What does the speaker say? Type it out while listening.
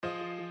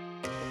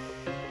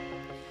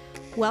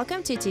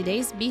Welcome to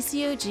today's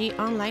BCOG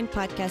online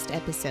podcast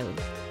episode.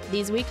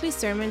 These weekly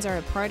sermons are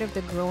a part of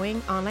the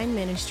growing online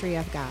ministry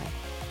of God.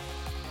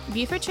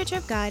 Buford Church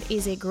of God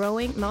is a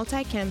growing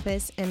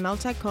multi-campus and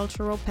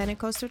multicultural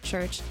Pentecostal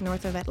church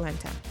north of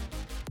Atlanta.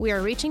 We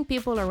are reaching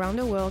people around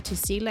the world to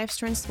see lives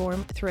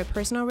transformed through a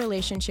personal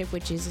relationship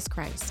with Jesus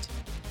Christ.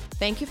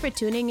 Thank you for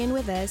tuning in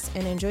with us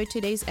and enjoy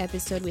today's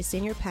episode with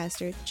Senior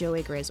Pastor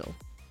Joey Grizzle.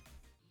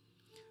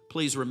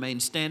 Please remain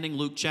standing.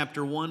 Luke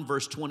chapter 1,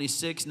 verse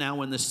 26.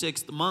 Now in the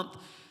 6th month,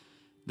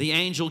 the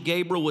angel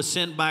Gabriel was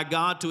sent by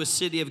God to a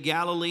city of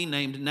Galilee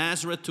named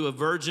Nazareth to a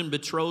virgin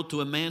betrothed to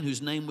a man whose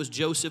name was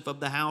Joseph of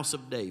the house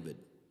of David.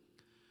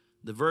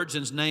 The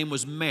virgin's name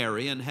was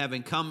Mary, and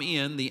having come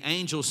in, the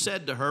angel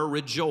said to her,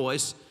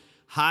 "Rejoice,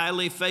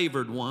 highly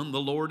favored one, the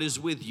Lord is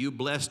with you.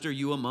 Blessed are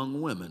you among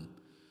women."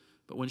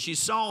 But when she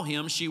saw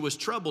him, she was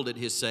troubled at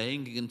his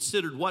saying, and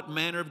considered what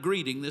manner of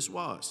greeting this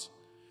was.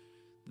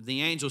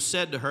 The angel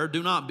said to her,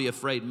 "Do not be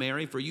afraid,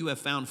 Mary, for you have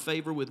found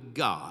favor with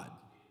God.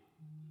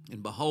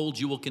 And behold,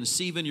 you will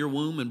conceive in your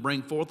womb and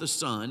bring forth a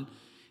son,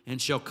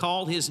 and shall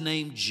call his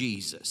name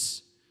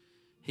Jesus.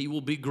 He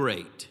will be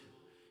great,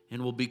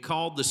 and will be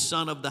called the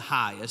Son of the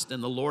Highest,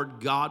 and the Lord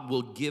God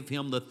will give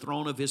him the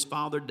throne of his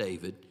father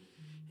David,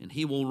 and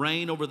he will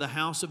reign over the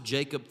house of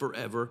Jacob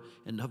forever,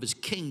 and of his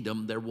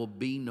kingdom there will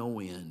be no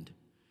end."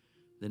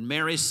 Then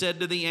Mary said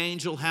to the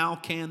angel, "How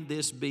can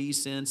this be,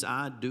 since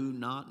I do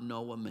not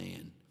know a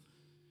man?"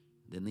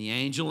 Then the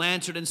angel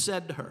answered and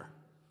said to her,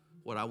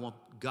 what I want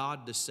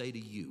God to say to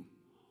you: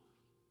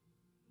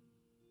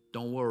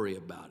 don't worry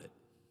about it.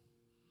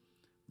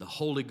 The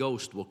Holy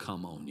Ghost will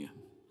come on you,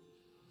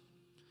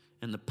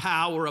 and the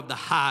power of the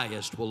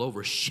highest will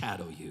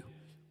overshadow you.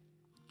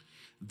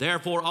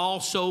 Therefore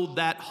also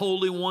that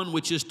Holy One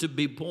which is to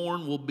be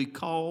born will be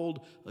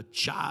called a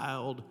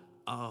child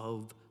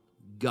of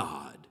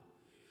God.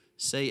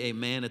 Say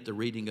amen at the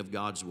reading of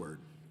God's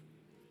word.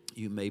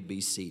 You may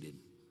be seated.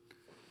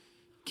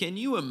 Can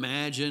you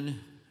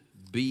imagine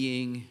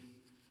being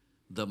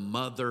the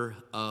mother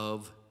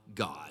of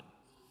God?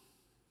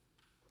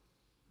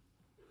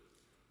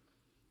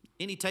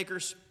 Any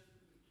takers?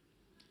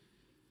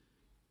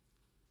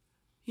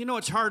 You know,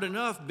 it's hard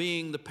enough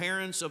being the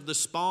parents of the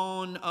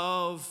spawn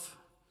of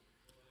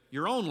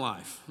your own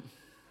life.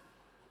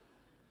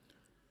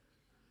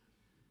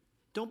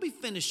 Don't be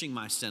finishing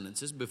my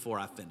sentences before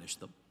I finish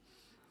them.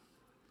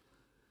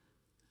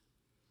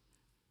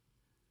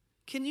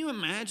 Can you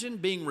imagine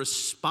being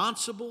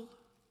responsible?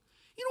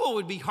 You know what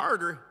would be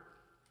harder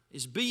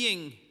is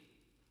being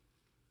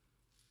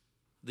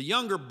the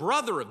younger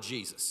brother of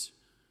Jesus.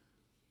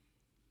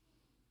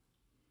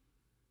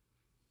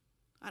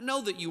 I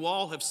know that you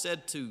all have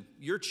said to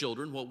your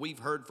children what we've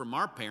heard from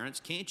our parents: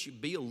 can't you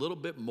be a little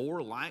bit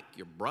more like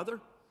your brother?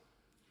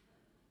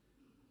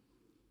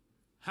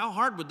 How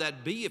hard would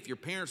that be if your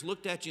parents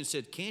looked at you and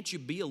said, can't you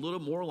be a little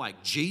more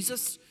like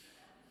Jesus?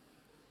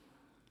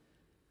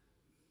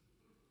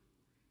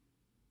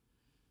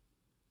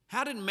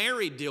 How did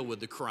Mary deal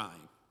with the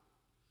crying?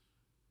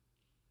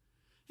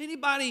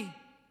 Anybody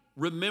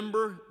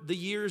remember the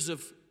years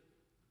of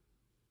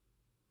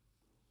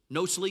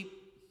no sleep?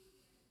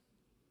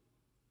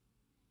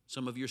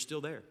 Some of you are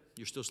still there.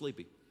 You're still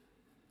sleepy.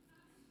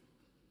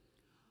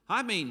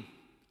 I mean,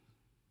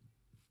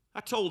 I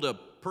told a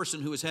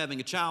person who was having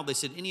a child, they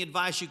said, "Any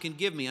advice you can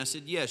give me?" I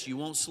said, "Yes, you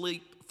won't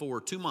sleep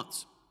for 2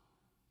 months.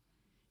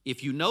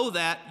 If you know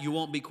that, you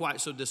won't be quite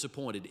so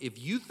disappointed. If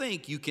you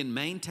think you can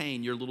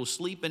maintain your little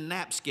sleep and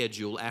nap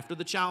schedule after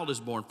the child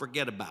is born,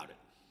 forget about it.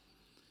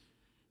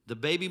 The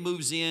baby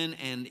moves in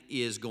and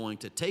is going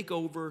to take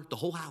over the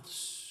whole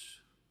house.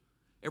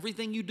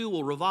 Everything you do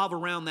will revolve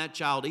around that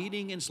child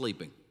eating and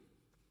sleeping."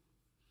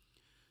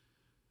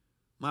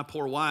 My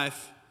poor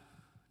wife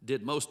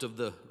did most of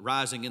the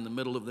rising in the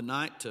middle of the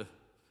night to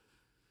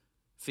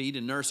feed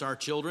and nurse our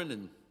children,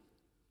 and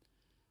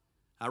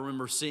I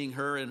remember seeing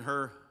her in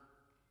her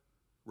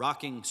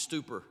rocking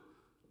stupor,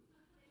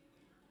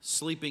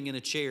 sleeping in a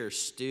chair,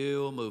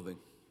 still moving.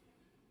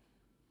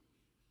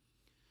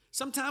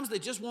 Sometimes they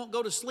just won't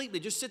go to sleep. They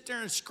just sit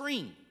there and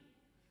scream.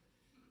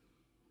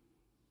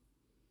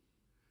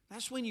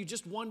 That's when you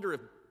just wonder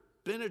if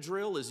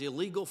Benadryl is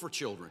illegal for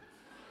children.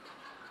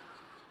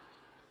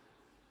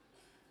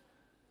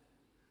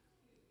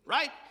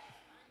 Right?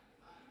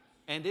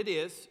 And it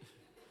is.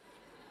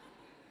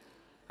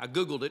 I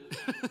Googled it.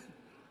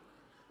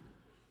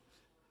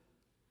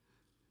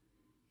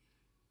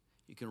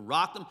 You can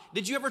rock them.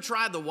 Did you ever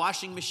try the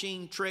washing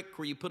machine trick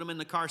where you put them in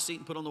the car seat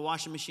and put on the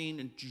washing machine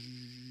and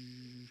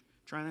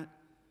try that?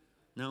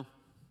 No?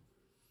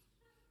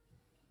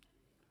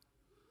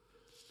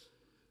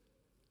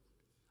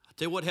 I'll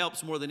tell you what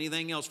helps more than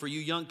anything else. For you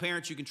young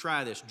parents, you can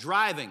try this.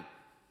 Driving.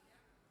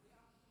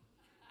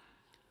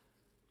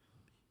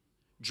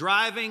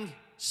 Driving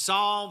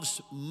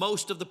solves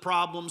most of the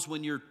problems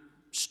when you're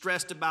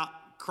stressed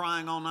about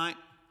crying all night.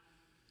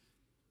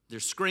 They're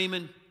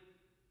screaming.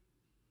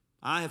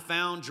 I have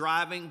found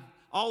driving,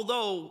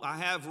 although I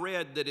have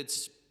read that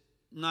it's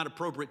not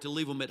appropriate to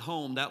leave them at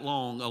home that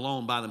long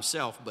alone by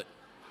themselves, but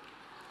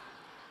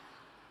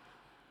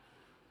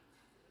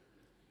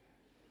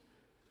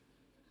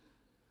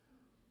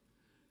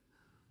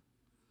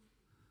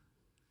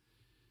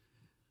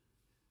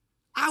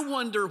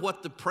wonder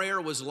what the prayer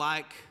was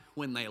like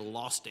when they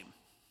lost him.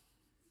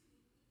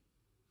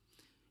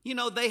 You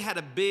know, they had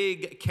a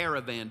big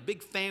caravan,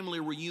 big family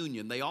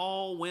reunion. They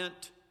all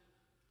went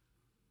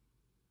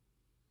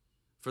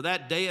for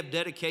that day of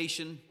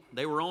dedication.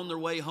 They were on their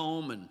way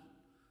home, and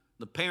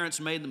the parents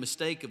made the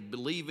mistake of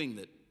believing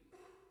that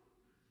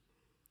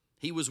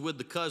he was with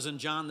the cousin,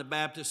 John the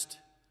Baptist.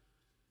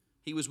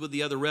 He was with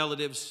the other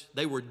relatives.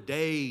 They were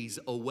days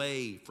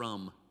away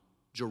from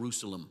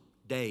Jerusalem,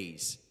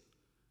 days,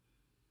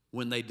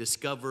 when they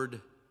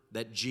discovered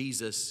that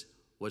Jesus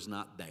was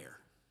not there.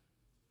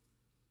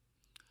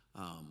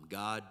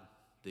 God,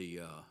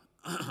 you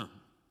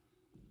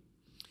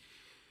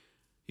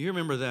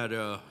remember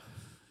that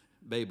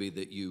baby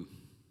that you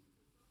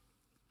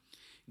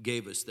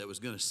gave us that was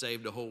going to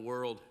save the whole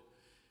world?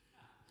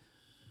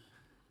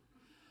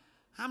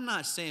 I'm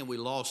not saying we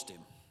lost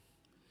him.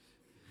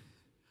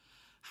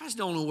 I just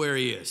don't know where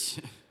he is.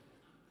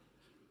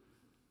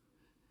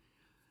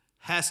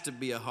 Has to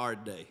be a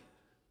hard day.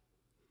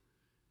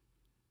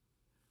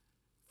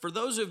 For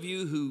those of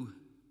you who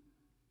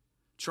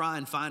try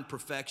and find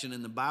perfection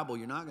in the Bible,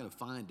 you're not going to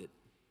find it.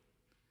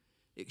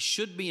 It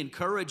should be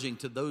encouraging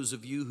to those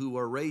of you who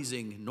are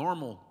raising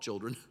normal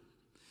children,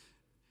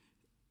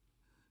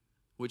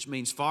 which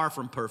means far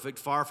from perfect,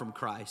 far from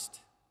Christ,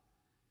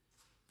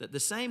 that the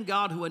same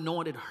God who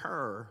anointed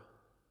her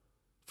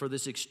for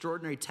this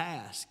extraordinary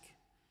task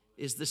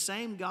is the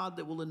same God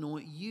that will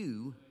anoint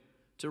you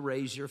to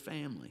raise your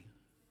family,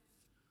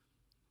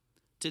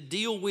 to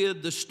deal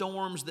with the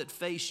storms that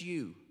face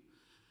you.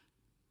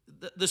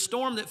 The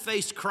storm that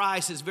faced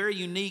Christ is very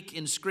unique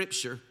in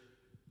Scripture.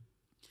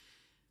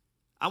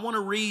 I want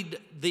to read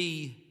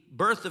the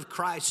birth of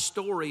Christ's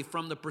story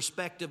from the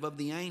perspective of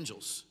the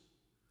angels.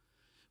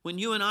 When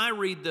you and I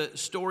read the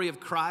story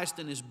of Christ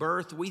and his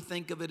birth, we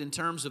think of it in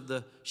terms of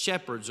the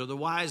shepherds or the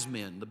wise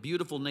men, the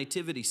beautiful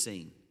nativity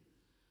scene.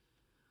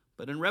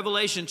 But in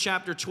Revelation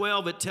chapter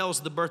 12, it tells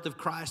the birth of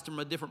Christ from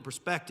a different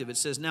perspective. It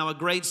says, "Now a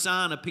great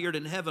sign appeared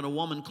in heaven, a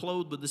woman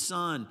clothed with the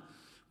sun,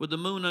 with the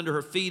moon under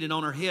her feet, and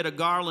on her head a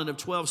garland of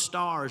 12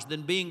 stars.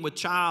 Then being with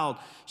child,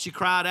 she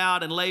cried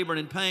out and labored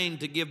in pain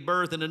to give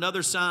birth. And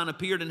another sign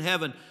appeared in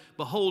heaven.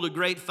 Behold, a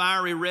great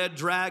fiery red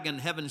dragon,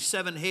 having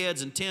 7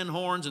 heads and 10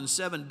 horns and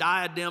 7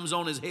 diadems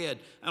on his head."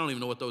 I don't even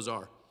know what those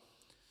are.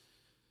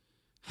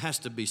 Has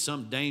to be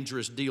some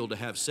dangerous deal to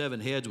have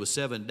 7 heads with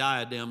 7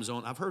 diadems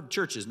on. I've heard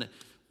churches.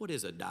 What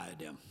is a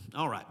diadem?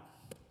 All right.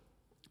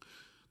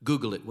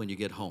 Google it when you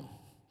get home.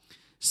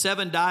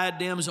 7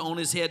 diadems on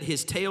his head.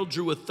 His tail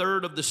drew a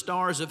third of the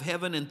stars of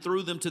heaven and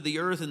threw them to the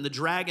earth. And the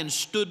dragon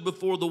stood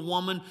before the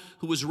woman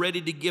who was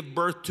ready to give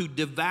birth to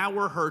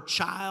devour her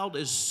child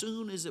as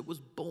soon as it was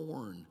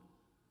born.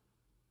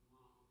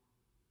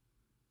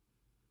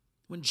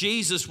 When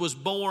Jesus was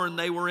born,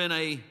 they were in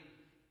a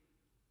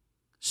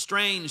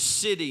strange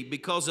city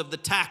because of the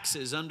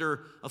taxes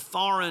under a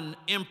foreign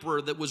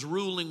emperor that was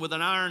ruling with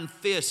an iron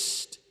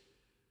fist.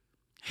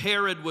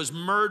 Herod was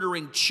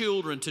murdering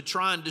children to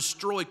try and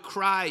destroy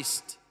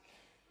Christ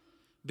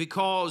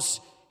because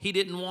he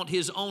didn't want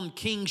his own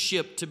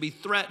kingship to be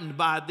threatened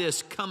by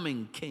this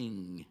coming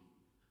king.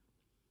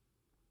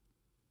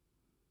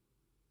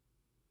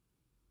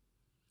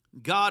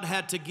 God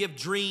had to give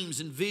dreams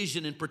and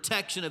vision and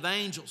protection of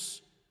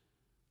angels.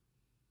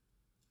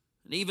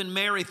 And even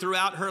Mary,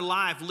 throughout her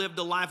life, lived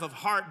a life of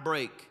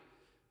heartbreak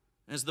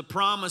as the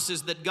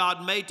promises that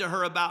God made to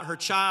her about her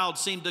child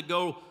seemed to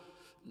go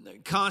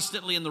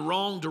constantly in the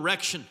wrong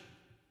direction.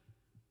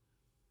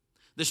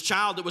 This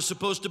child that was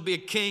supposed to be a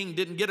king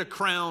didn't get a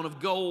crown of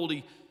gold.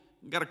 He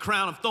got a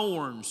crown of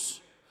thorns.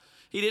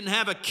 He didn't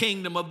have a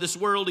kingdom of this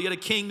world. He had a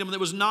kingdom that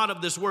was not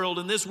of this world.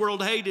 And this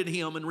world hated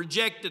him and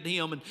rejected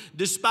him and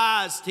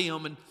despised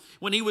him. And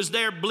when he was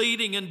there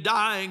bleeding and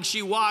dying,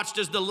 she watched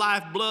as the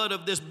lifeblood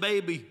of this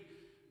baby.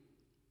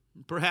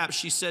 Perhaps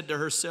she said to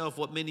herself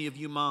what many of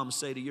you moms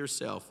say to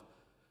yourself: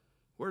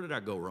 where did I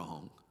go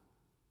wrong?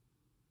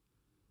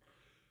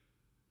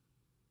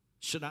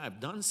 Should I have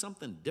done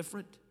something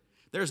different?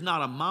 There's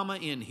not a mama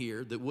in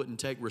here that wouldn't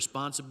take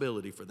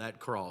responsibility for that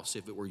cross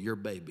if it were your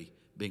baby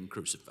being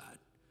crucified.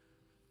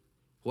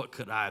 What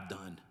could I have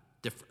done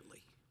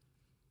differently?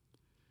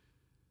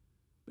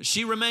 But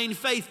she remained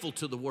faithful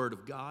to the Word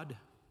of God.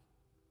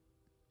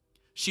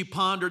 She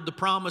pondered the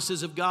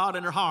promises of God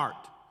in her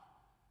heart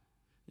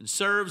and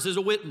serves as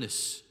a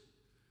witness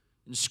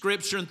in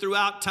Scripture and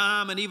throughout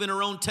time, and even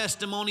her own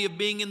testimony of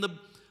being in the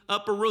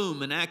upper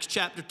room in Acts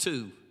chapter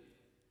 2.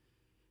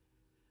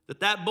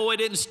 That boy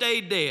didn't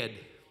stay dead.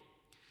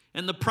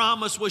 And the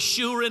promise was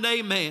sure and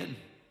amen.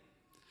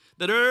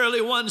 That early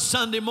one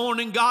Sunday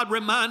morning, God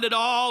reminded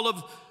all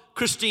of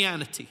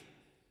Christianity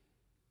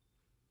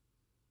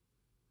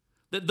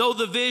that though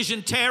the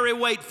vision tarry,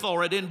 wait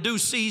for it. In due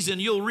season,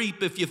 you'll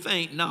reap if you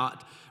faint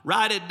not.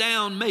 Write it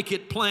down, make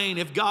it plain.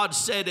 If God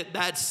said it,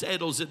 that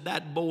settles it.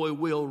 That boy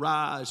will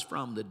rise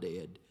from the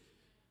dead.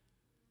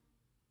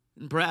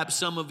 And perhaps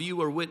some of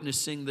you are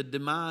witnessing the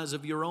demise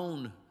of your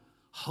own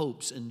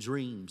hopes and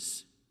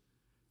dreams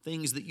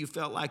things that you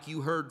felt like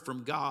you heard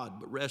from God,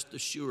 but rest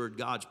assured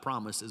God's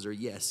promises are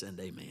yes and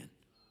amen.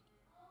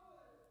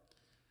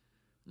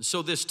 And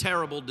so this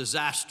terrible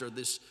disaster,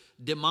 this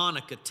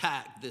demonic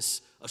attack,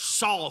 this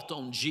assault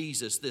on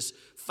Jesus, this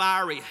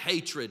fiery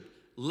hatred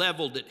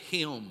leveled at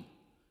him.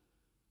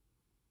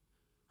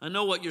 I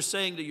know what you're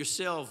saying to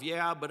yourself,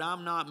 yeah, but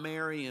I'm not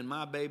Mary and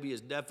my baby is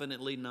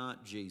definitely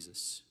not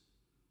Jesus.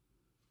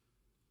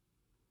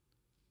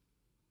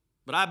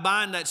 But I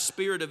bind that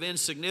spirit of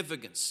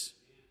insignificance.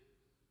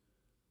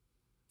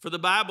 For the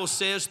Bible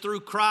says,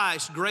 through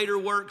Christ, greater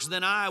works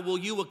than I will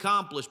you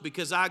accomplish,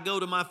 because I go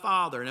to my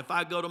Father. And if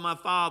I go to my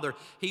Father,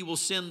 He will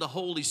send the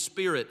Holy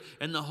Spirit,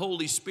 and the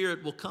Holy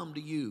Spirit will come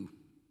to you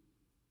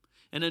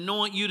and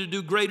anoint you to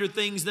do greater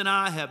things than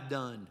I have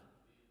done.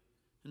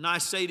 And I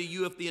say to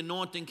you, if the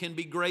anointing can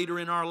be greater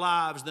in our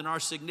lives, then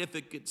our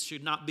significance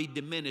should not be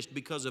diminished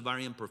because of our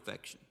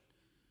imperfection.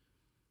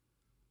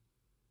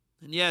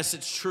 And yes,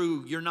 it's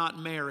true, you're not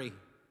Mary,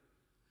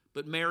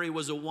 but Mary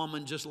was a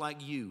woman just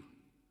like you,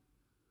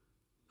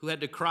 who had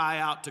to cry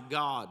out to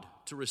God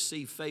to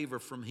receive favor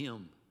from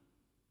Him.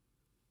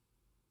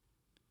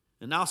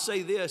 And I'll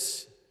say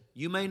this,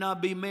 you may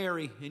not be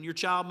Mary and your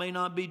child may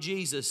not be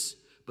Jesus,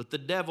 but the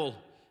devil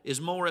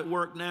is more at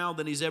work now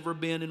than he's ever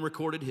been in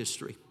recorded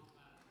history.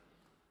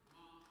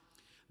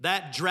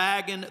 That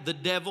dragon, the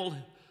devil,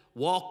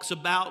 walks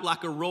about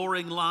like a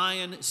roaring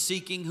lion,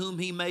 seeking whom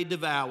he may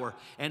devour,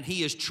 and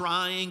he is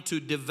trying to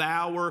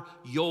devour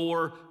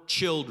your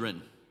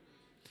children.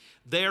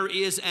 There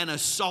is an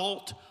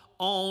assault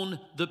on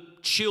the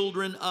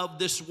children of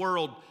this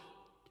world.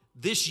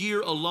 This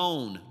year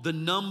alone, the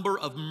number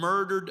of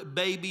murdered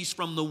babies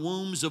from the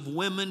wombs of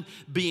women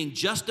being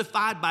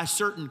justified by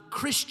certain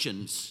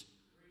Christians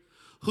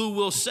who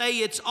will say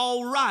it's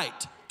all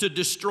right to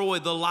destroy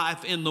the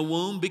life in the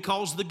womb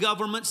because the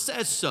government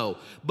says so.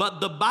 But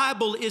the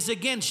Bible is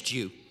against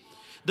you.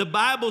 The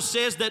Bible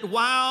says that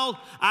while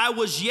I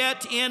was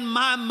yet in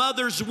my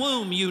mother's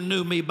womb, you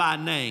knew me by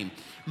name.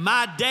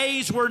 My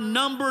days were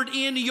numbered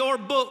in your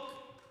book.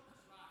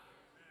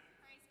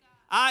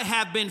 I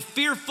have been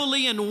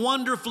fearfully and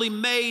wonderfully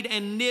made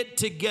and knit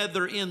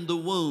together in the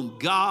womb.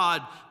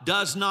 God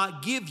does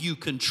not give you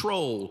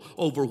control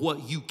over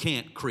what you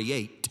can't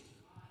create.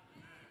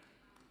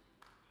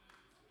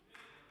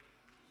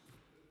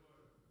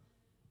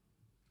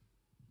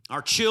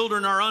 Our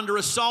children are under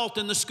assault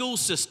in the school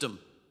system.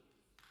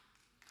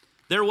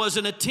 There was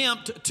an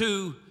attempt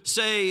to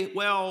say,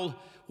 well,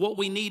 what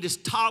we need is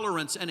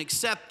tolerance and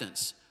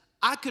acceptance.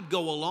 I could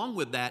go along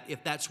with that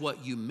if that's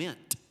what you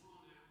meant.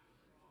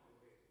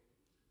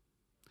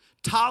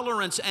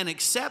 Tolerance and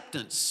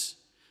acceptance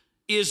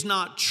is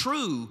not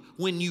true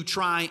when you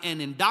try and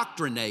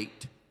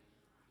indoctrinate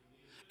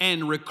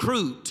and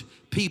recruit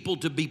people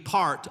to be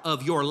part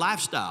of your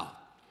lifestyle.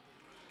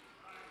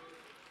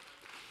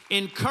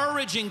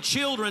 Encouraging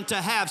children to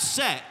have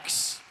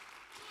sex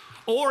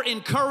or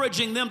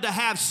encouraging them to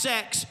have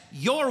sex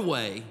your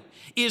way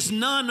is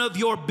none of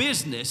your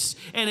business,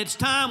 and it's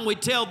time we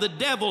tell the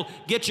devil,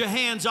 get your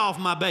hands off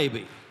my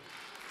baby.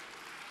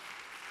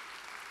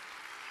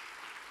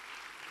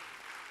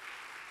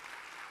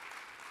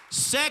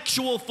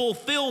 Sexual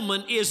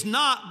fulfillment is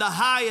not the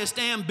highest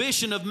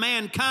ambition of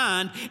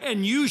mankind,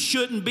 and you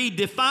shouldn't be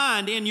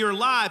defined in your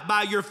life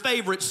by your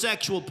favorite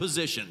sexual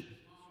position.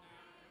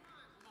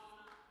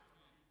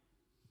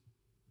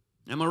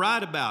 Am I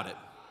right about it?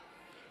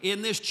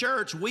 In this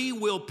church, we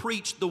will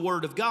preach the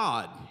Word of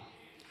God.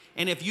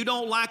 And if you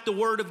don't like the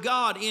Word of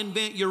God,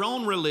 invent your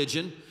own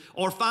religion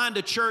or find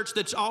a church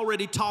that's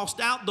already tossed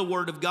out the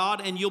Word of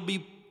God, and you'll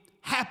be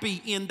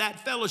happy in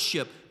that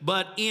fellowship.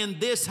 But in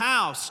this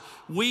house,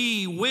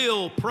 we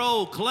will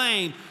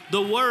proclaim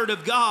the Word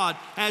of God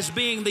as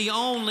being the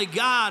only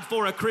guide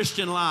for a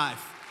Christian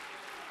life.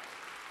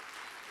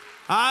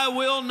 I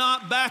will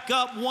not back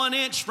up 1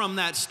 inch from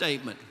that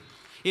statement.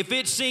 If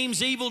it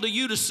seems evil to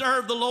you to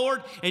serve the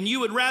Lord and you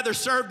would rather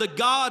serve the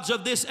gods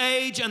of this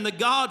age and the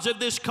gods of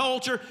this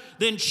culture,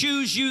 then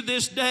choose you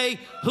this day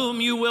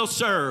whom you will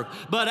serve.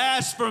 But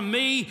as for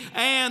me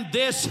and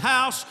this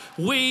house,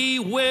 we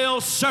will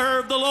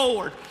serve the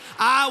Lord.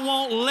 I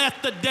won't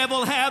let the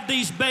devil have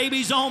these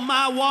babies on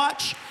my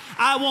watch.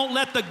 I won't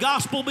let the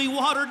gospel be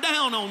watered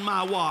down on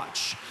my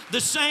watch. The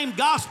same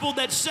gospel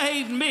that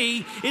saved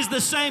me is the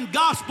same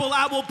gospel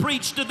I will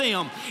preach to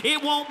them.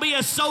 It won't be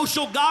a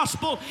social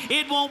gospel.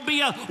 It won't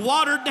be a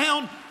watered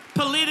down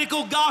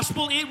political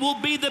gospel. It will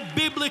be the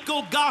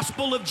biblical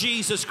gospel of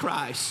Jesus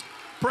Christ.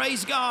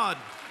 Praise God.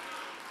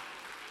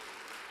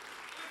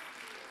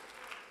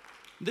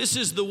 This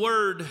is the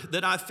word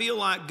that I feel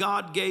like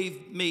God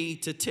gave me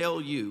to tell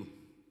you.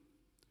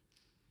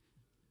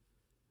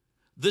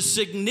 The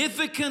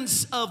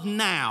significance of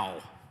now.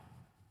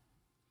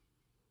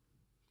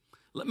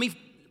 Let me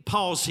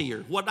pause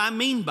here. What I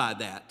mean by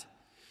that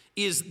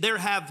is there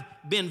have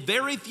been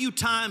very few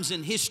times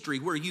in history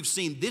where you've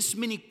seen this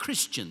many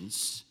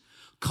Christians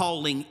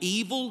calling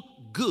evil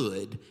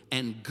good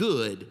and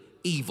good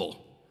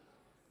evil.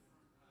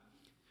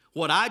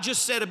 What I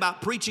just said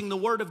about preaching the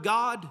Word of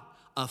God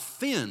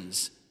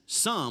offends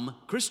some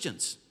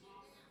Christians.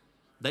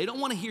 They don't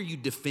want to hear you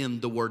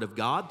defend the Word of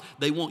God.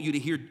 They want you to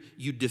hear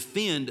you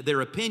defend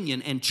their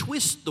opinion and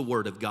twist the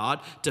Word of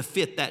God to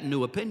fit that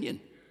new opinion.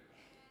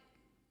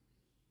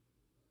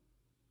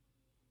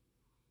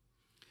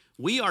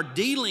 We are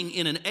dealing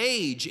in an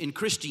age in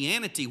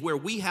Christianity where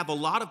we have a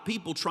lot of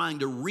people trying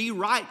to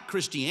rewrite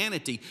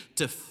Christianity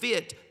to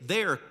fit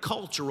their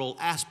cultural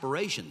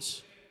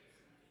aspirations.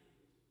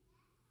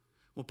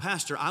 Well,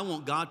 Pastor, I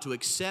want God to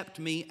accept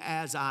me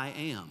as I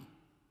am.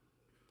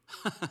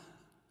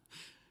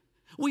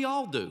 We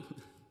all do.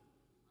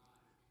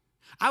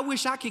 I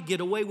wish I could get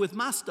away with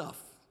my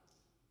stuff.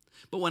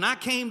 But when I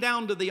came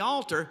down to the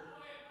altar,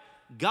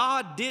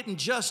 God didn't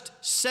just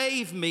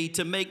save me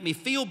to make me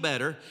feel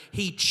better.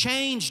 He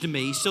changed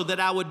me so that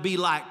I would be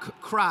like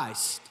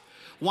Christ.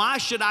 Why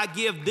should I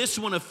give this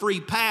one a free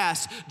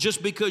pass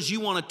just because you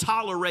want to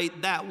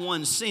tolerate that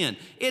one sin?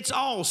 It's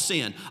all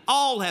sin.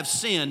 All have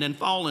sinned and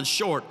fallen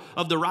short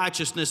of the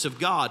righteousness of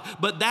God.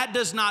 But that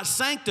does not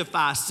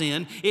sanctify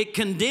sin. It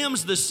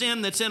condemns the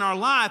sin that's in our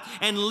life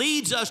and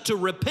leads us to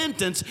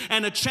repentance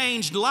and a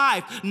changed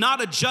life,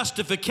 not a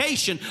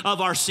justification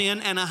of our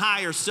sin and a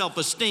higher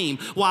self-esteem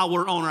while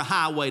we're on our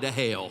highway to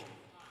hell.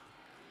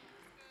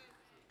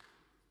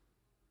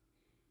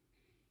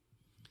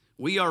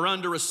 We are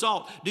under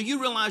assault. Do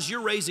you realize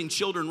you're raising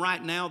children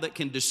right now that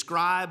can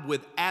describe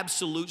with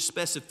absolute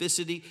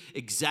specificity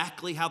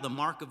exactly how the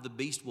mark of the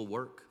beast will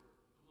work?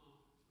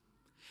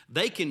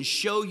 They can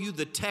show you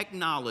the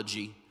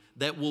technology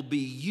that will be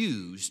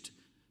used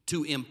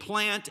to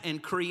implant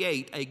and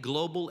create a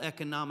global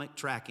economic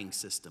tracking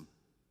system.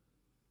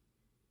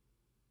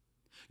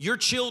 Your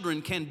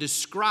children can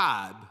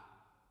describe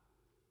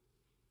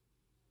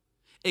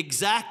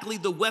exactly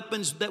the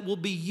weapons that will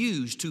be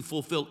used to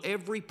fulfill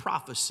every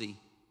prophecy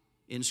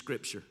in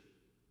Scripture.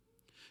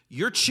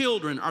 Your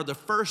children are the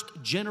first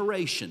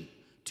generation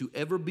to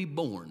ever be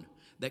born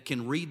that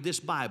can read this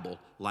Bible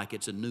like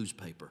it's a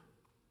newspaper.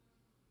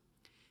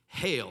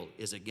 Hell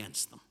is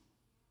against them.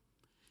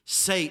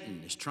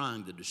 Satan is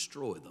trying to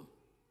destroy them.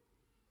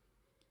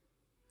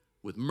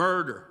 With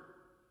murder,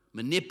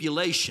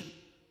 manipulation,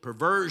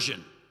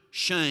 perversion,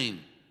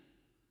 shame.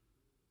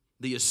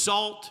 The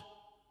assault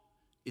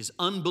is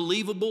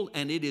unbelievable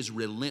and it is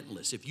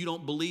relentless. If you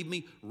don't believe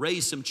me,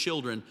 raise some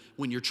children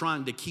when you're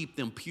trying to keep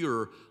them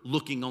pure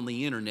looking on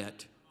the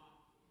internet.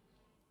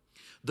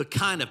 The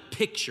kind of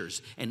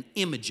pictures and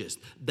images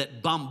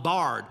that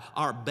bombard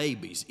our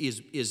babies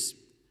is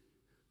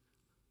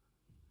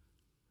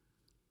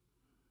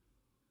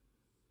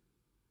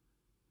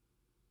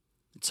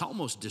it's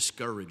almost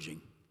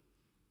discouraging.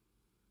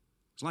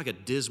 It's like a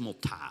dismal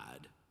tide.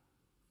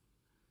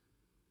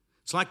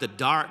 It's like the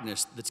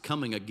darkness that's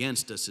coming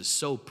against us is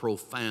so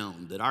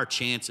profound that our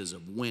chances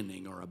of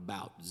winning are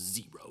about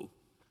zero.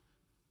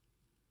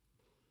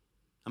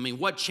 I mean,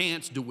 what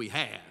chance do we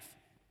have?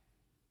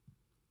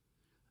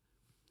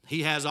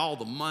 He has all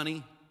the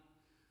money.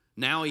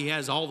 Now he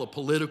has all the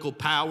political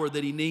power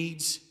that he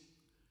needs.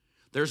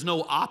 There's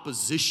no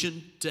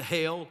opposition to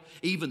hell.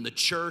 Even the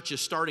church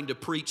is starting to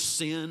preach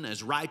sin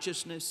as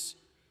righteousness,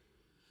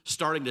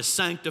 starting to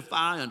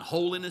sanctify and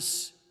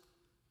holiness.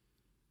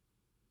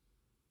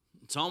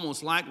 It's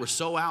almost like we're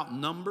so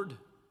outnumbered.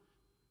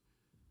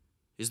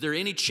 Is there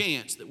any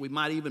chance that we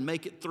might even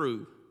make it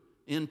through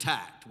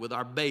intact with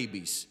our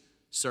babies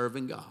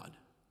serving God?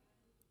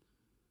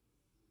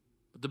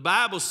 But the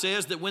Bible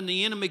says that when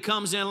the enemy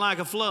comes in like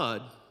a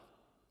flood,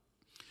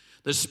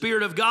 the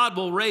Spirit of God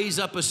will raise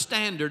up a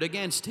standard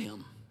against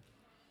him.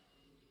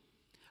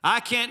 I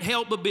can't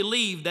help but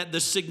believe that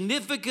the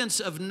significance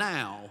of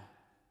now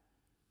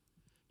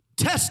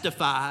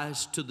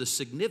testifies to the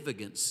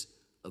significance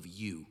of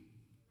you.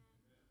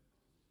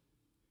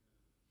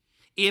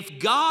 If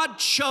God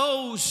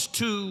chose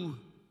to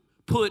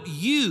put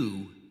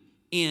you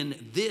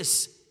in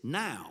this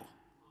now,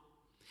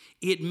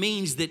 it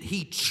means that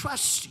He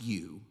trusts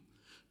you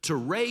to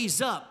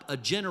raise up a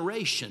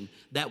generation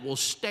that will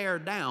stare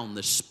down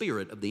the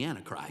spirit of the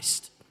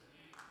Antichrist.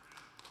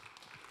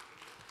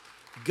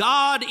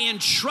 God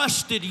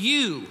entrusted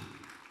you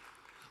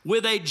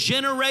with a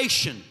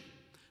generation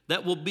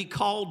that will be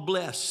called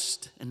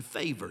blessed and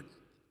favored,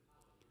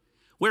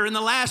 where in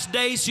the last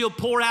days He'll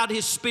pour out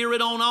His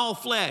Spirit on all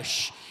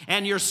flesh,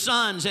 and your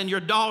sons and your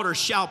daughters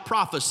shall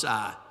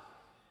prophesy.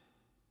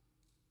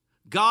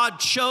 God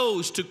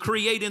chose to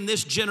create in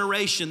this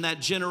generation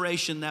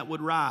that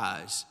would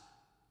rise,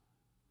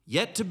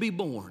 yet to be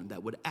born,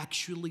 that would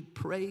actually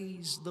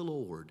praise the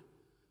Lord.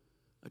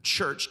 A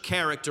church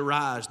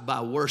characterized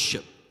by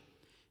worship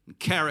and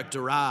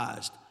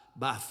characterized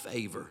by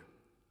favor.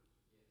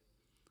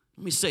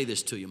 Let me say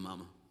this to you,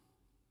 Mama.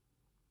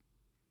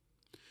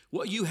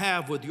 What you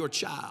have with your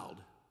child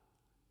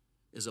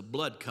is a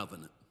blood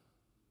covenant.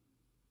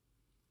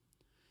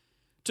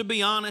 To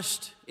be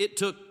honest, it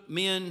took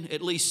men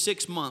at least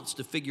 6 months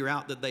to figure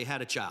out that they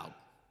had a child.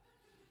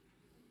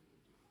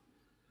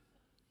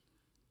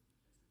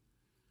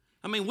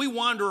 I mean, we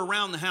wander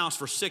around the house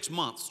for 6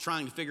 months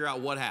trying to figure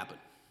out what happened.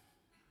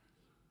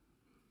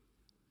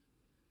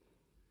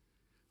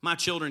 My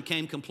children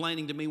came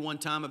complaining to me one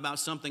time about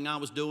something I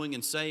was doing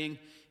and saying,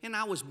 and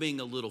I was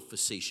being a little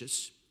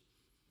facetious,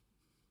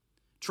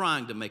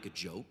 trying to make a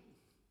joke.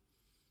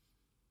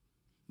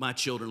 My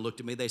children looked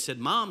at me. They said,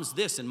 Mom's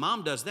this and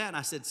Mom does that. And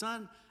I said,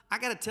 son, I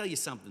got to tell you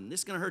something.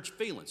 This is going to hurt your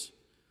feelings.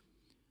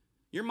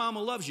 Your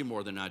mama loves you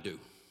more than I do.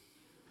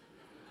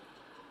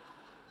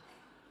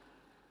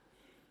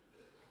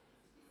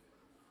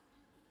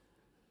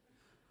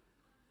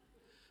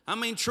 I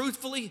mean,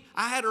 truthfully,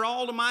 I had her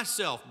all to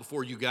myself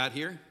before you got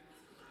here.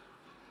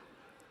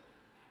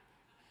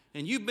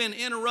 And you've been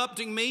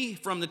interrupting me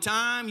from the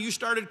time you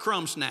started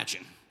crumb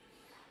snatching.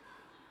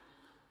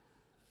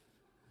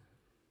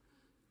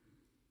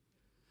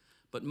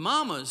 But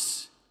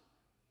mamas,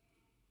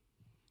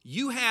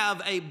 you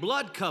have a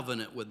blood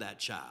covenant with that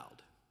child.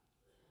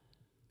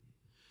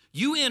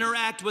 You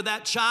interact with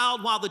that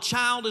child while the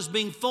child is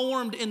being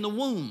formed in the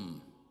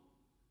womb.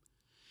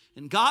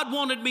 And God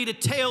wanted me to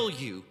tell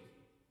you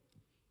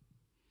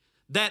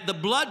that the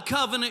blood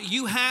covenant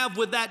you have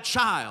with that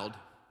child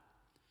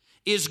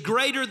is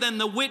greater than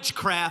the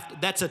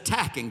witchcraft that's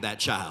attacking that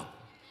child.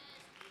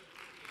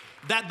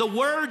 That the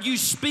word you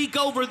speak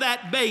over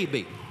that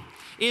baby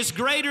is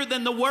greater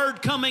than the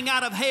word coming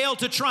out of hell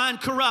to try and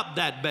corrupt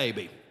that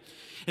baby.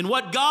 And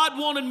what God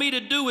wanted me to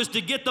do is to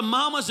get the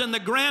mamas and the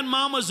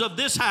grandmamas of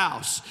this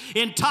house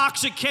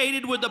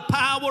intoxicated with the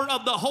power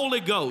of the Holy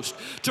Ghost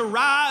to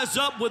rise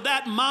up with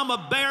that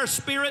mama bear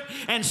spirit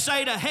and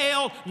say to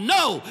hell,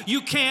 no,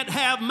 you can't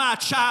have my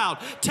child.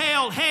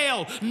 Tell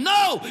hell,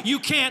 no, you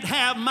can't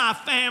have my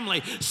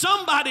family.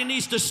 Somebody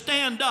needs to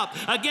stand up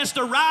against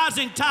the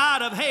rising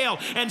tide of hell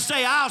and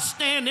say, I'll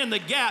stand in the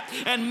gap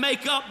and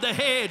make up the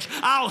hedge.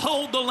 I'll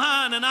hold the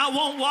line and I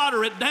won't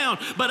water it down,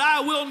 but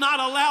I will not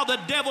allow the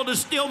devil to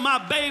steal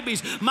my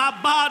babies, my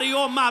body,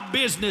 or my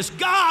business.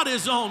 God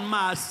is on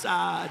my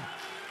side.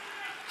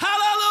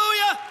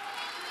 Hallelujah.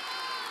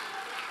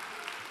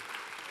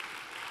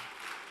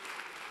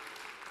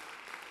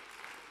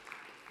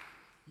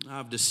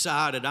 I've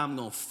decided I'm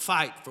going to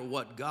fight for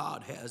what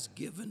God has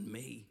given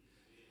me.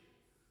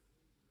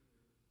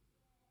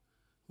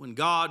 When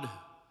God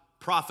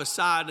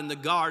prophesied in the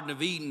Garden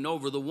of Eden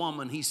over the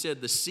woman, he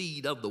said the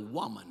seed of the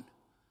woman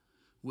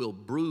will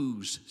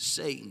bruise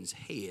Satan's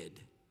head,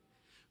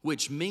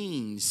 which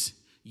means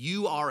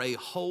you are a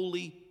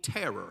holy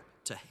terror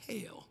to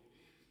hell.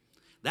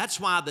 That's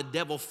why the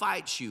devil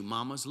fights you,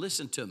 mamas.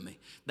 Listen to me.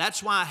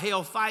 That's why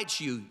hell fights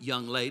you,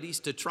 young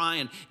ladies, to try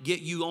and get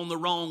you on the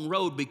wrong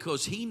road,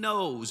 because he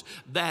knows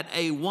that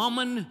a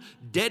woman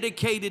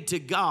dedicated to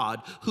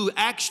God who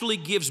actually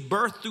gives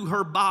birth through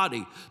her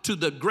body to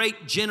the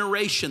great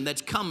generation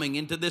that's coming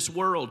into this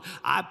world,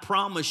 I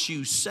promise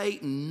you,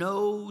 Satan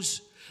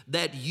knows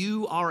that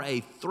you are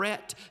a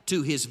threat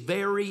to his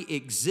very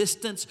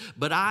existence,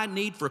 but I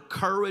need for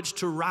courage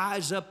to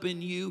rise up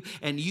in you,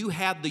 and you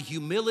have the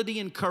humility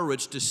and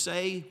courage to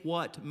say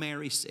what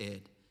Mary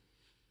said.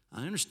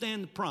 I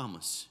understand the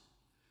promise,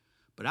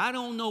 but I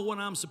don't know what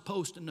I'm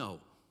supposed to know.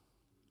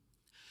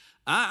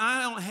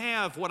 I don't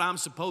have what I'm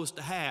supposed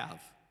to have.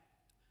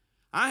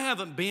 I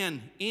haven't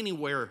been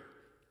anywhere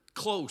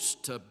close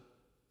to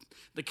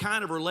the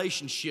kind of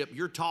relationship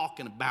you're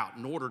talking about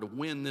in order to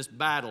win this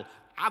battle.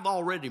 I've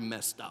already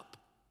messed up.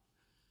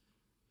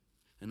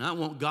 And I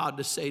want God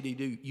to say to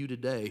you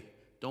today,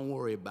 don't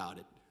worry about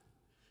it.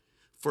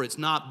 For it's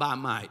not by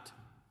might,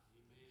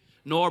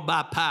 nor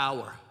by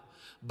power,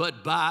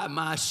 but by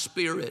my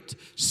Spirit,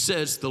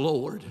 says the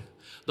Lord.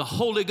 The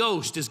Holy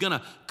Ghost is going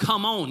to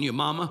come on you,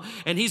 mama,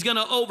 and he's going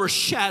to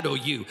overshadow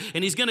you,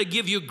 and he's going to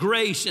give you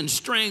grace and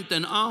strength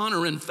and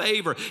honor and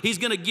favor. He's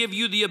going to give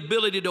you the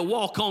ability to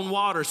walk on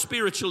water,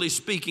 spiritually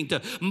speaking,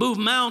 to move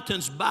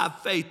mountains by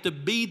faith, to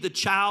be the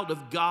child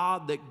of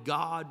God that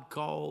God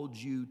called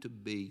you to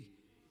be.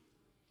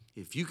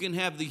 If you can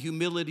have the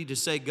humility to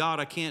say, God,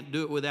 I can't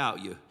do it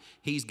without you,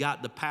 he's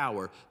got the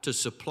power to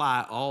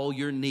supply all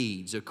your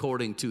needs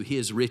according to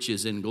his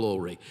riches and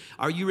glory.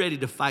 Are you ready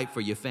to fight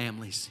for your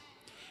families?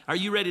 Are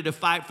you ready to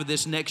fight for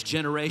this next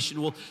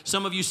generation? Well,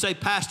 some of you say,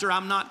 Pastor,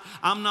 I'm not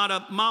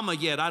a mama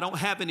yet. I don't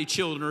have any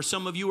children. Or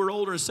some of you are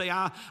older and say,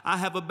 I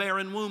have a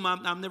barren womb.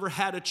 I've never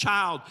had a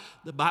child.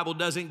 The Bible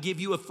doesn't give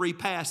you a free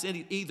pass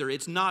either.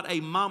 It's not a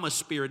mama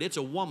spirit. It's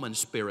a woman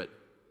spirit.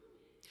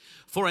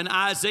 For in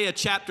Isaiah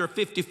chapter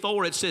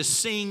 54, it says,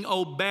 sing,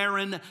 O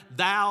barren,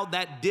 thou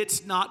that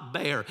didst not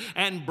bear,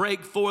 and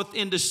break forth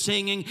into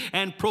singing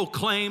and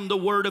proclaim the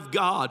word of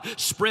God.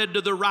 Spread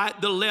to the right,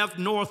 the left,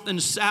 north,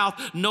 and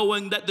south,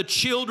 knowing that the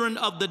children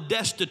of the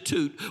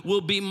destitute will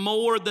be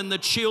more than the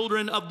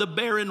children of the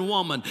barren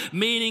woman,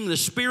 meaning the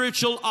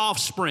spiritual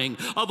offspring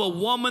of a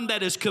woman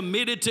that is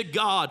committed to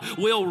God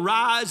will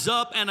rise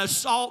up and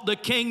assault the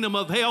kingdom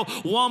of hell.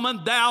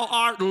 Woman, thou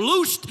art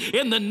loosed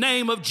in the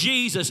name of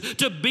Jesus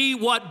to be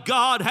what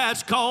God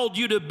has called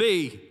you to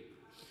be.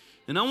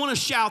 And I want to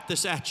shout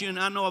this at you, and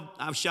I know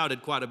I've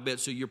shouted quite a bit,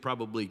 so you're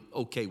probably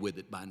okay with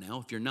it by now.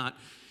 If you're not,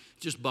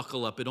 just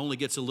buckle up. It only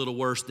gets a little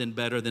worse than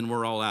better, then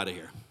we're all out of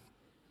here.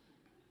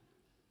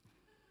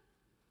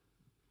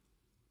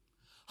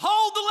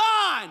 Hold the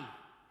line.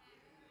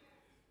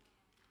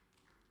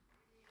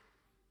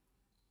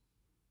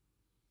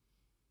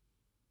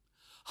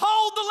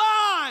 Hold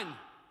the line.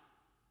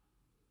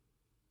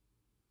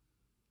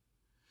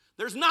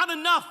 There's not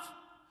enough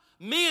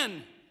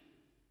men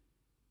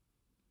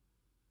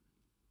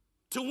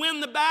to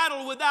win the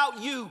battle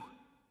without you.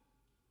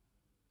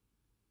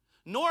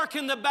 Nor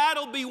can the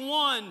battle be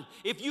won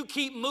if you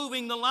keep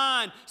moving the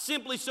line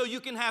simply so you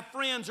can have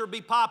friends or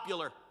be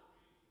popular.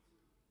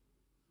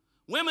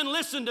 Women,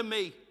 listen to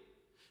me.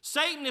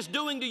 Satan is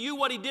doing to you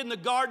what he did in the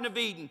Garden of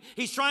Eden.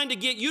 He's trying to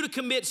get you to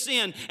commit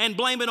sin and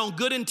blame it on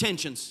good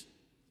intentions.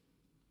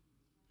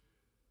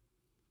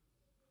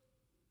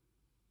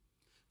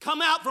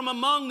 Come out from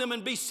among them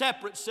and be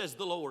separate, says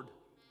the Lord.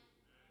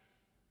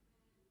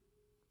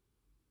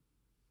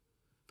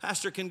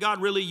 Pastor, can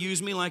God really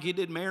use me like he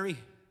did Mary?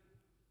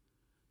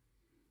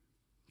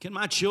 Can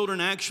my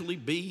children actually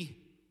be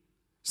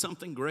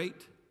something great?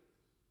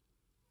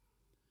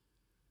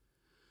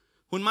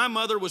 When my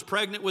mother was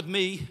pregnant with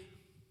me,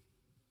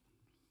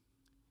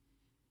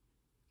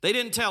 they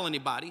didn't tell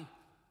anybody.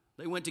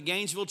 They went to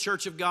Gainesville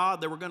Church of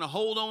God. They were going to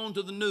hold on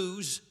to the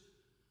news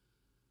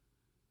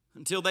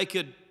until they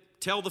could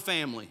tell the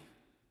family.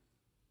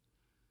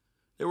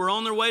 They were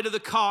on their way to the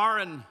car,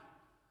 and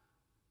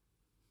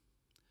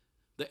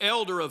the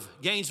elder of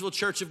Gainesville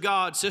Church of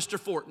God, Sister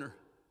Fortner,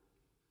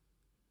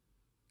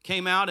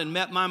 came out and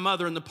met my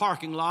mother in the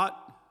parking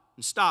lot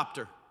and stopped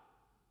her.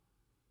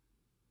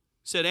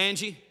 Said,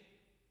 "Angie,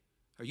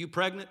 are you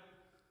pregnant?"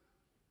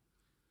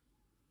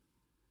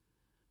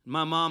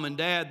 My mom and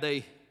dad,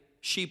 they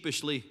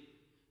sheepishly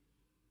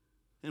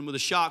and with a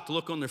shocked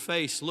look on their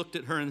face looked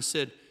at her and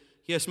said,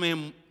 "Yes,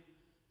 ma'am,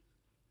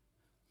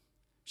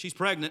 she's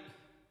pregnant."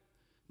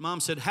 Mom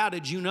said, "How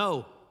did you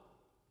know?"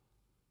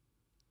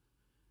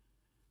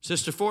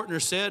 Sister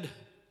Fortner said,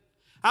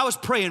 "I was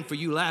praying for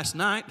you last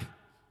night.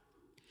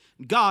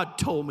 God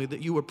told me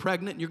that you were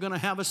pregnant and you're going to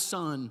have a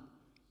son.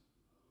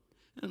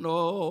 And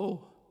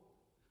oh,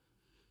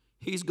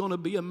 he's going to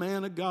be a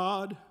man of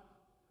God.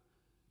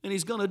 And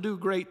he's going to do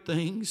great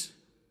things.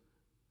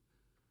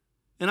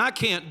 And I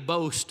can't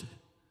boast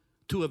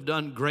to have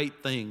done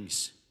great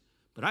things.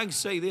 But I can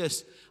say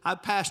this, I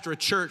pastor a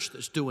church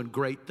that's doing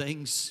great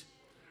things.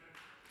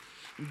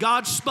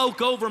 God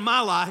spoke over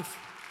my life.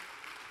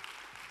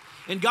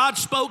 And God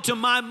spoke to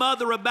my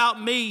mother about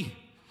me.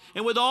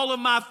 And with all of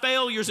my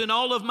failures and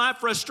all of my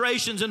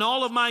frustrations and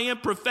all of my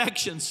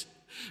imperfections,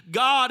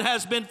 God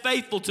has been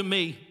faithful to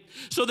me.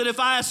 So that if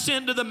I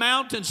ascend to the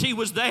mountains, he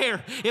was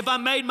there. If I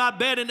made my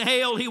bed in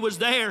hell, he was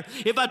there.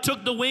 If I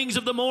took the wings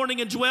of the morning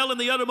and dwell in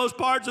the uttermost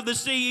parts of the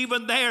sea,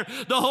 even there,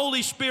 the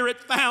Holy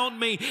Spirit found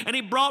me and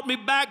he brought me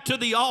back to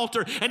the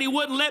altar, and he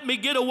wouldn't let me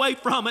get away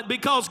from it,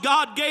 because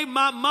God gave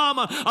my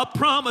mama a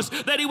promise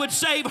that he would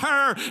save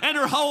her and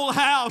her whole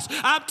house.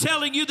 I'm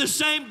telling you, the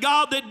same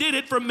God that did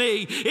it for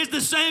me is the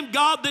same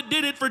God that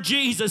did it for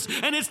Jesus,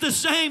 and it's the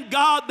same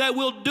God that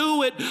will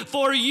do it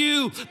for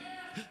you.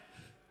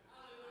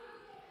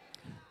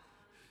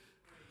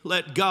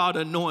 Let God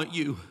anoint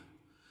you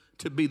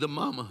to be the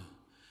mama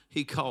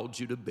he called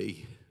you to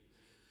be.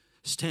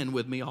 Stand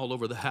with me all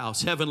over the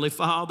house. Heavenly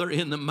Father,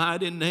 in the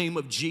mighty name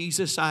of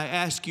Jesus, I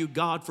ask you,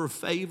 God, for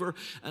favor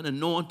and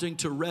anointing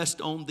to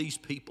rest on these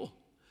people.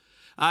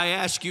 I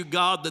ask you,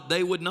 God, that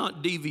they would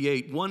not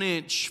deviate 1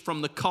 inch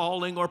from the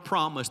calling or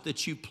promise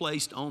that you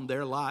placed on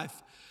their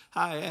life.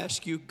 I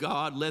ask you,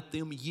 God, let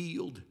them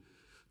yield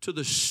to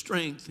the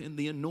strength and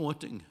the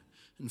anointing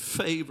and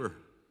favor.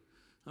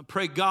 I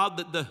pray, God,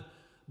 that the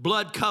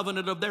blood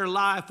covenant of their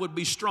life would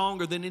be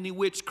stronger than any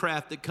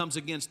witchcraft that comes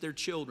against their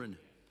children.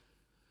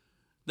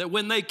 That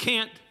when they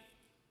can't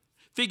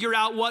figure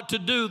out what to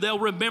do, they'll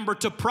remember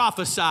to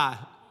prophesy,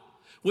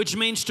 which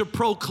means to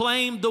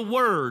proclaim the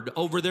word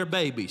over their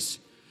babies.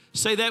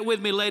 Say that with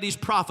me, ladies,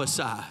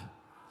 prophesy.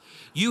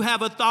 You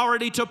have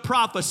authority to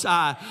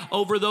prophesy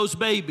over those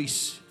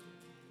babies.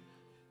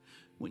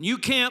 When you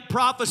can't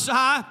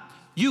prophesy,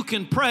 you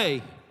can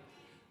pray.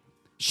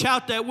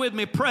 Shout that with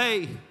me,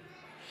 pray.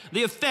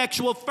 The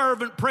effectual,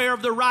 fervent prayer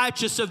of the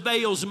righteous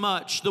avails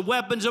much. The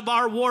weapons of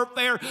our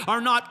warfare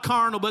are not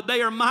carnal, but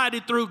they are mighty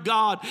through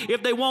God.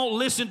 If they won't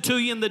listen to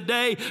you in the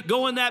day,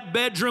 go in that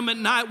bedroom at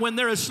night when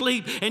they're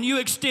asleep and you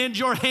extend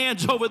your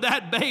hands over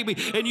that baby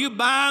and you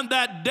bind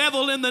that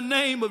devil in the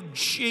name of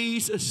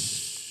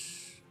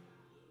Jesus.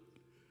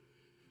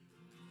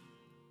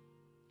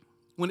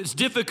 When it's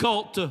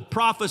difficult to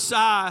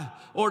prophesy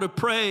or to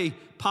pray,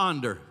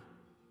 ponder.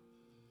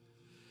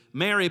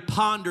 Mary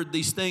pondered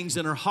these things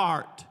in her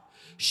heart.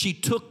 She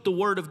took the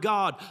word of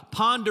God.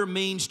 Ponder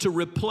means to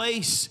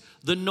replace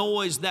the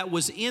noise that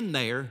was in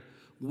there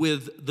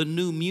with the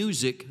new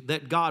music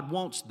that God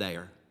wants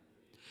there.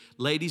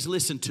 Ladies,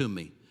 listen to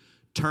me.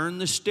 Turn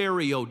the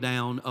stereo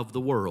down of the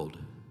world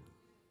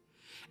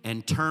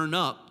and turn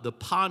up the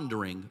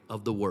pondering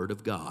of the word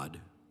of God.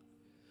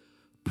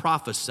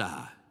 Prophesy,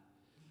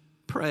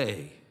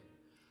 pray,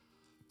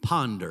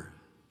 ponder,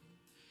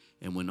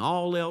 and when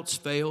all else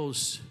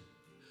fails,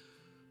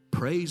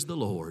 praise the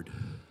Lord.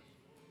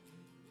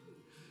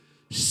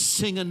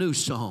 Sing a new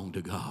song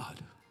to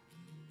God.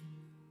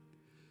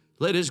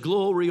 Let his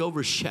glory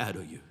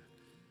overshadow you.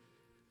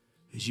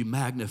 as you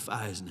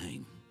magnify his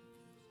name.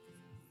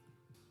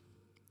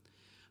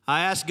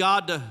 I ask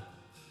God to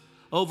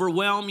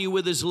overwhelm you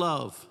with his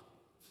love.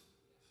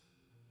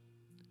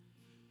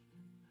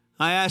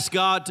 I ask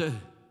God to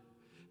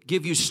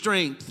give you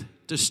strength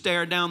to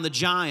stare down the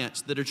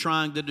giants that are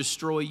trying to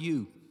destroy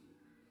you.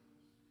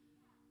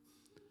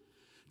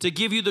 To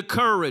give you the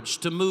courage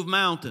to move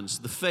mountains,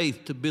 the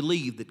faith to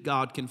believe that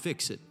God can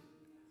fix it,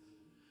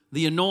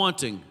 the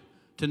anointing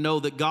to know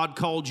that God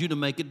called you to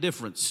make a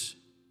difference.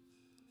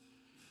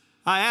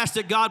 I ask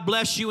that God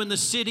bless you in the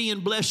city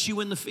and bless you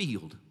in the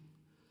field.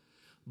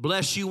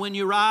 Bless you when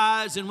you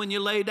rise and when you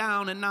lay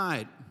down at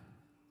night.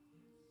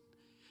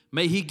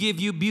 May he give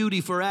you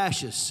beauty for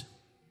ashes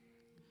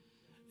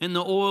and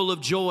the oil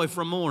of joy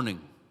for mourning.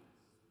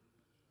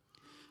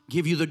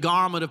 Give you the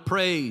garment of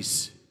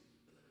praise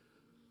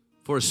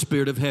for a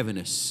spirit of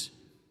heaviness.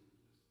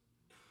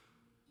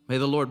 May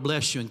the Lord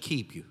bless you and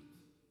keep you.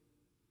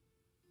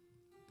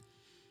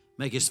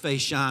 Make his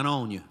face shine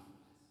on you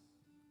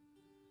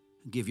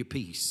and give you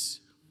peace.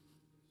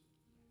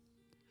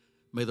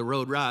 May the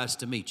road rise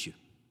to meet you.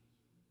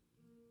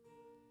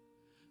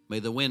 May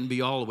the wind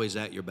be always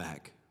at your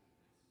back.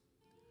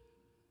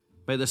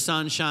 May the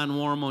sun shine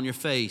warm on your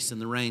face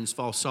and the rains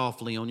fall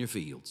softly on your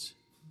fields.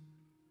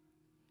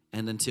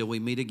 And until we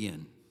meet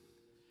again,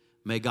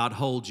 may God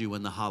hold you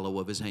in the hollow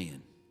of his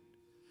hand.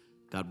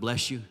 God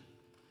bless you.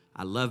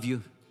 I love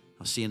you.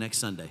 I'll see you next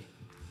Sunday.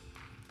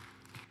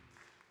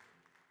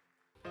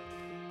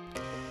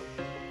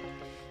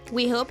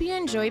 We hope you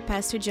enjoyed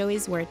Pastor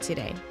Joey's word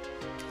today.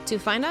 To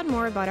find out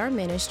more about our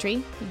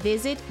ministry,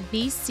 visit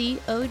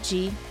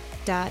bcog.me.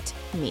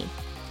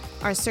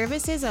 Our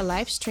services are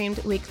live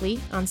streamed weekly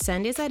on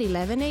Sundays at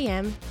 11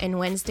 a.m. and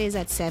Wednesdays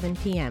at 7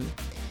 p.m.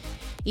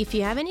 If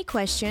you have any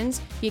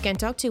questions, you can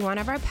talk to one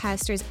of our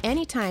pastors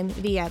anytime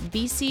via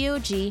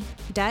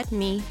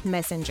bcog.me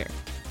messenger.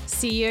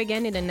 See you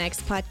again in the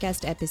next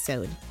podcast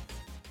episode.